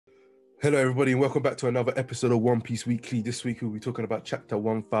Hello, everybody, and welcome back to another episode of One Piece Weekly. This week, we'll be talking about chapter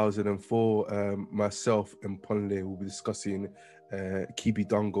 1004. Myself and Ponle will be discussing Kibi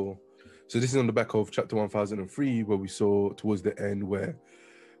Dango. So, this is on the back of chapter 1003, where we saw towards the end where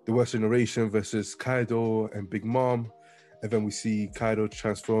the Worst Generation versus Kaido and Big Mom. And then we see Kaido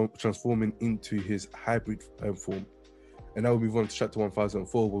transforming into his hybrid form. And now we move on to chapter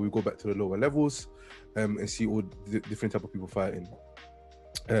 1004, where we go back to the lower levels and see all the different type of people fighting.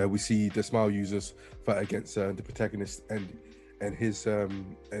 We see the Smile users fight against the protagonist and his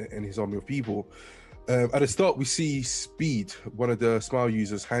army of people. At the start, we see Speed, one of the Smile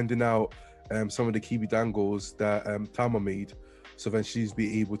users, handing out some of the Kibi Dangles that Tama made, so then she's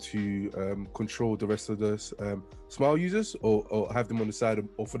be able to control the rest of the Smile users, or have them on the side,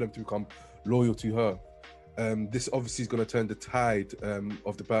 or for them to become loyal to her. This obviously is going to turn the tide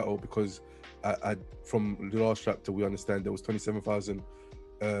of the battle, because from the last chapter we understand there was 27,000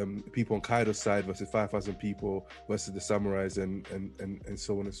 people on Kaido's side versus 5,000 people versus the samurais and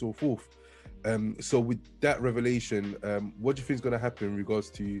so on and so forth. So with that revelation, what do you think is going to happen in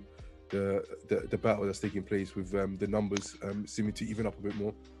regards to the battle that's taking place, with the numbers seeming to even up a bit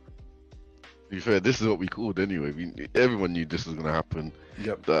more? To be fair, this is what we called anyway. Everyone knew this was going to happen.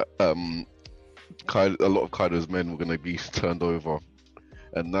 Yep. That a lot of Kaido's men were going to be turned over,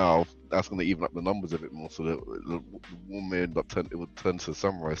 and now that's going to even up the numbers a bit more. So the war may end up it would turn to the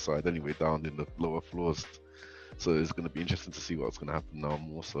samurai side anyway, down in the lower floors. So it's going to be interesting to see what's going to happen now,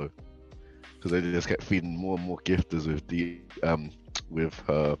 more so, because they just kept feeding more and more gifters with with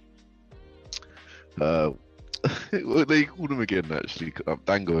her what they called them again, actually,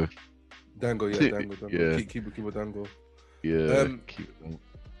 Dango. Dango. Yeah. Keep Dango. Yeah.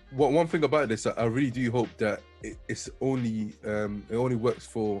 One thing about this, I really do hope that it only works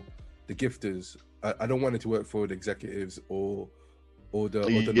for the gifters. I don't want it to work for the executives or the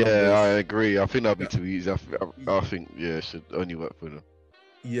numbers. Yeah, I agree. I think that'd be too easy. I think it should only work for them.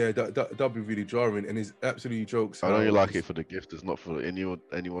 Yeah, that'd be really jarring, and it's absolutely jokes. I only like it for the gifters, not for anyone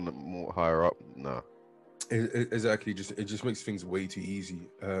more higher up. Nah. Exactly. It just makes things way too easy.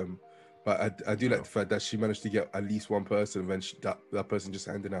 But I do like the fact that she managed to get at least one person, and then that person just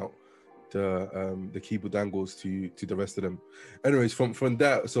handing out the keyboard dangles to the rest of them. Anyways, from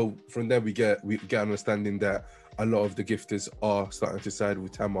there we get understanding that a lot of the gifters are starting to side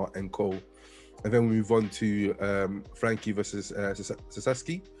with Tama and Cole, and then we move on to Frankie versus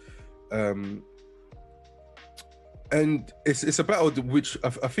Sasaki. And it's a battle which I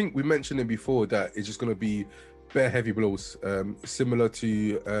think we mentioned it before, that it's just going to be bare heavy blows, similar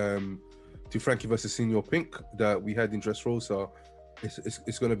to Frankie versus Senior Pink that we had in Dressrosa.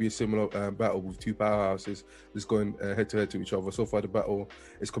 It's going to be a similar battle with two powerhouses that's going head to head to each other. So far, the battle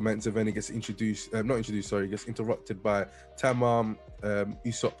is commenced, and then it gets gets interrupted by Tamam,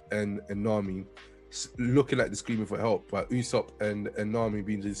 Usopp, and Nami, looking like they're screaming for help. But Usopp and Nami,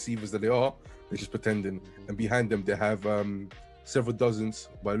 being the deceivers that they are, they're just pretending. And behind them, they have several dozens,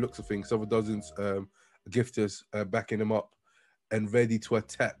 by the looks of things, gifters backing them up and ready to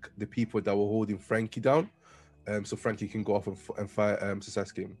attack the people that were holding Frankie down. So Frankie can go off and fight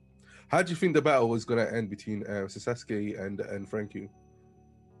Sasaki. How do you think the battle was going to end between Sasaki and Frankie?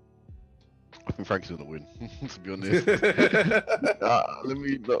 I think Frankie's gonna win. To be honest,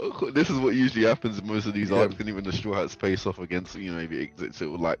 this is what usually happens in most of these arcs. And even the Straw Hats face off against, maybe exits. It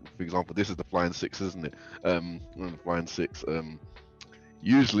will, like, for example, this is the Flying Six, isn't it? The Flying Six.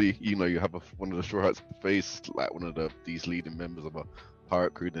 Usually, you have one of the Straw Hats face like one of these leading members of a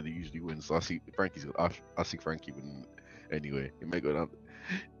pirate crew, and he usually wins. So I see Frankie winning anyway. It may go down.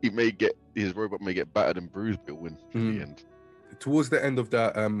 His robot may get battered and bruised, but he'll win in the end. Towards the end of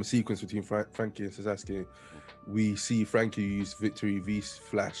that sequence between Frankie and Sasaki, we see Frankie use Victory V's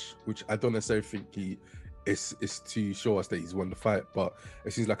Flash, which I don't necessarily think is to show us that he's won the fight, but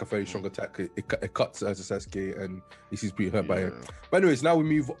it seems like a very strong attack. It cuts Sasaki, and he seems pretty hurt by it. But anyways, now we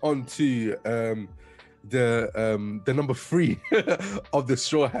move on to the number 3 of the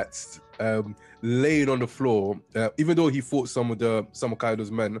Straw Hats, laying on the floor. Even though he fought some of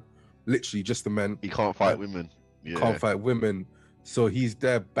Kaido's men, literally just the men, he can't fight women. Yeah. Can't fight women, so he's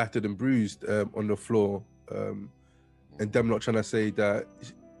there battered and bruised on the floor, and them not trying to say that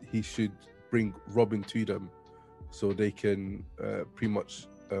he should bring Robin to them so they can pretty much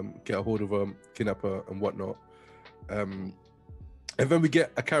get a hold of her, kidnap her and whatnot. And then we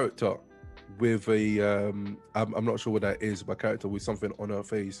get a character with I'm not sure what that is, but a character with something on her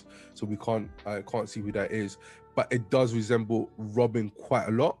face, so I can't see who that is, but it does resemble Robin quite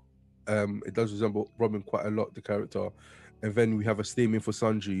a lot. The character. And then we have a statement for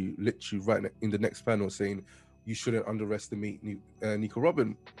Sanji, literally right in the next panel, saying you shouldn't underestimate Nico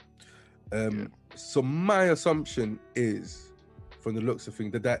Robin. So my assumption is, from the looks of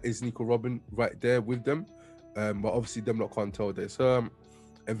things, that is Nico Robin right there with them. But obviously them not can't tell there's her.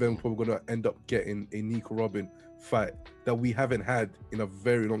 And then we're probably gonna end up getting a Nico Robin fight that we haven't had in a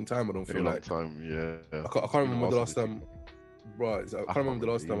very long time. I don't feel like. Yeah. I can't remember the last time. Right, I can't remember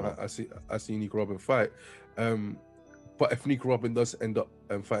the last time I see Nico Robin fight. But if Nico Robin does end up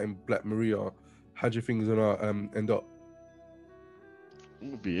fighting Black Maria, how do you think it's gonna end up? It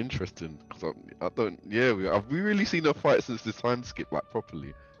would be interesting because I don't. Yeah, have we really seen a fight since the time skip like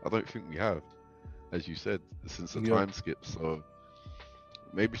properly? I don't think we have, as you said, since the time skip. So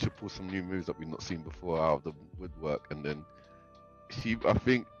maybe she'll pull some new moves that we've not seen before out of the woodwork, and then I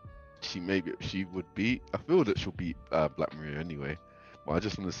think she would beat. I feel that she'll beat Black Maria anyway. But I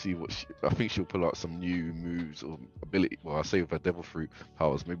just want to see I think she'll pull out some new moves or ability. Well, I say with her Devil Fruit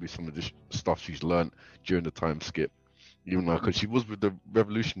powers, maybe some of the stuff she's learned during the time skip. Even though, because she was with the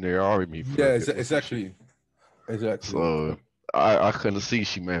Revolutionary Army. Exactly. So I can see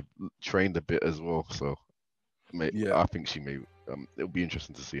she may have trained a bit as well. So I think she may. It'll be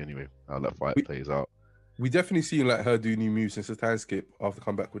interesting to see anyway how that fight plays out. We definitely seen like her do new moves since the time skip after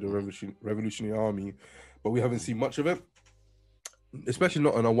come back with the Revolutionary Army, but we haven't seen much of it, especially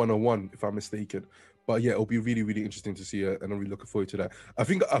not on a one-on-one, if I'm mistaken. But yeah, it'll be really, really interesting to see her, and I'm really looking forward to that. I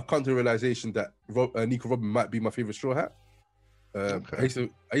think I've come to the realization that Nico Robin might be my favorite Straw Hat. I used to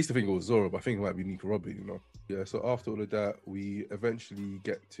think it was Zoro, but I think it might be Nico Robin, you know. Yeah, so after all of that, we eventually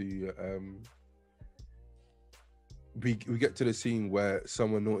get to we get to the scene where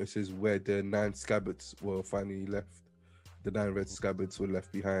someone notices where the 9 scabbards were finally left. The 9 red scabbards were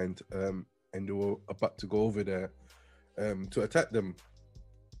left behind, and they were about to go over there to attack them.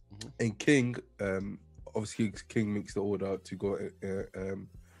 And King, obviously King makes the order to go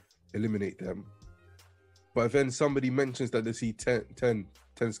eliminate them. But then somebody mentions that they see 10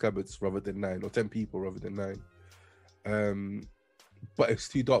 scabbards rather than 9, or 10 people rather than 9. But it's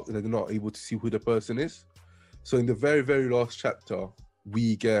too dark and they're not able to see who the person is. So in the very, very last chapter,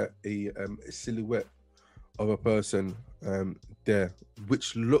 we get a silhouette of a person there,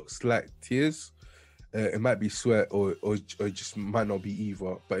 which looks like tears. It might be sweat or it just might not be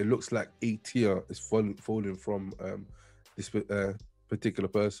either, but it looks like a tear is falling from this particular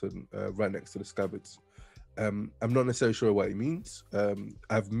person right next to the scabbards. I'm not necessarily sure what it means.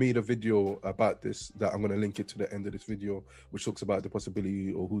 I've made a video about this that I'm going to link it to the end of this video, which talks about the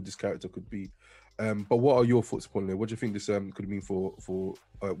possibility or who this character could be. But what are your thoughts upon it? What do you think this could mean for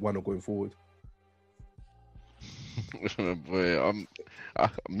Wano going forward? Boy, I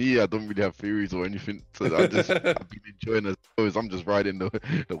don't really have theories or anything. So I've been enjoying it. I'm just riding the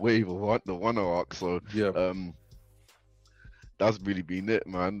wave of the Wano arc. So yeah, that's really been it,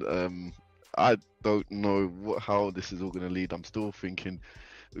 man. I don't know how this is all going to lead. I'm still thinking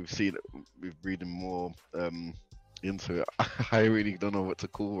we're reading more into it. I really don't know what to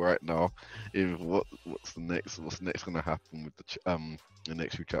call right now. What's next going to happen with the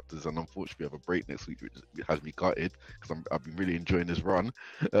next few chapters? And unfortunately, we have a break next week, which has me gutted because I've been really enjoying this run.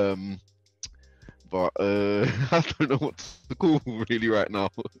 But I don't know what to call really right now,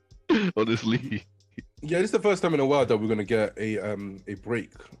 honestly. Yeah, this is the first time in a while that we're gonna get a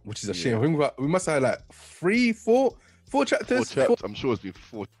break, which is a shame. I think we must have like 4 chapters. I'm sure it's been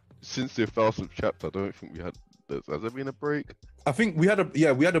 4 since the 1000th chapter. I don't think we had. Has there been a break? I think we had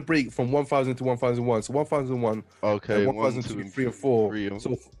a break from 1000 to 1001. So 1001. Okay, 1000 to 3 and 4.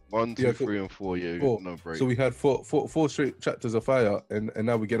 So 1, 2, 3, and 4. Yeah, 4. No break. So we had four straight chapters of fire, and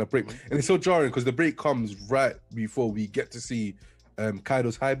now we get a break. And it's so jarring because the break comes right before we get to see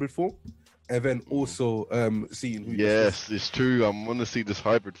Kaido's hybrid form. And then also seeing who. Yes, it's true. I want to see this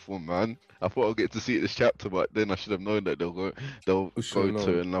hybrid form, man. I thought I'll get to see it this chapter, but then I should have known that they'll go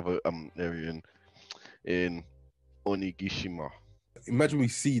to another area in Onigashima. Imagine we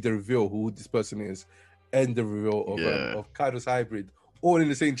see the reveal who this person is, and the reveal of Kaido's hybrid, all in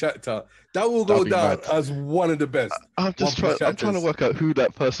the same chapter. That will go down as one of the best. I'm trying to work out who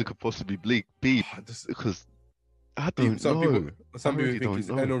that person could possibly be because. I don't know. Some people think it's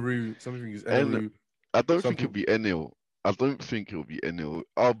Enoru. Some people think it's Enoru. I don't think it'll be Enel.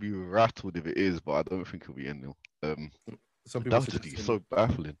 I'll be rattled if it is, but I don't think it'll be Enel. Some people that would be so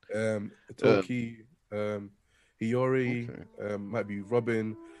baffling. Toki, Hiyori, might be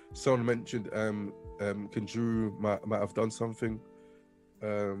Robin. Someone mentioned Kanjuru might have done something.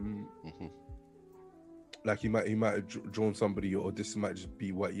 Like he might have drawn somebody, or this might just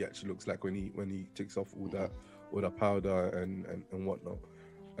be what he actually looks like when he takes off all that powder and whatnot.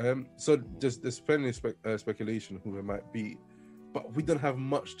 So there's plenty of speculation who it might be, but we don't have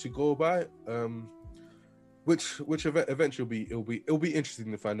much to go by. Eventually it'll be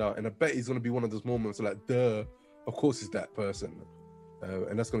interesting to find out, and I bet it's gonna be one of those moments like, of course it's that person,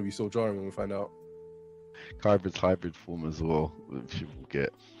 and that's gonna be so jarring when we find out. Hybrid form as well, which you will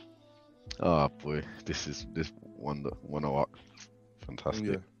get. Oh boy, this wonder arc, fantastic.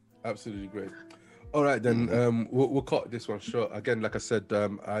 Yeah, absolutely great. All right, then we'll cut this one short. Again, like I said,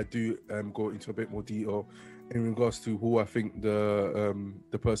 I do go into a bit more detail in regards to who I think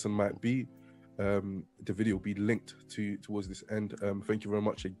the person might be. The video will be linked towards this end. Thank you very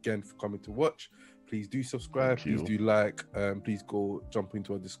much again for coming to watch. Please do subscribe. Please do like. Please go jump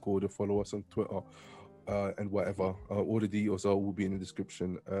into our Discord or follow us on Twitter and whatever. All the details will be in the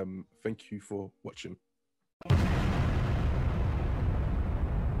description. Thank you for watching.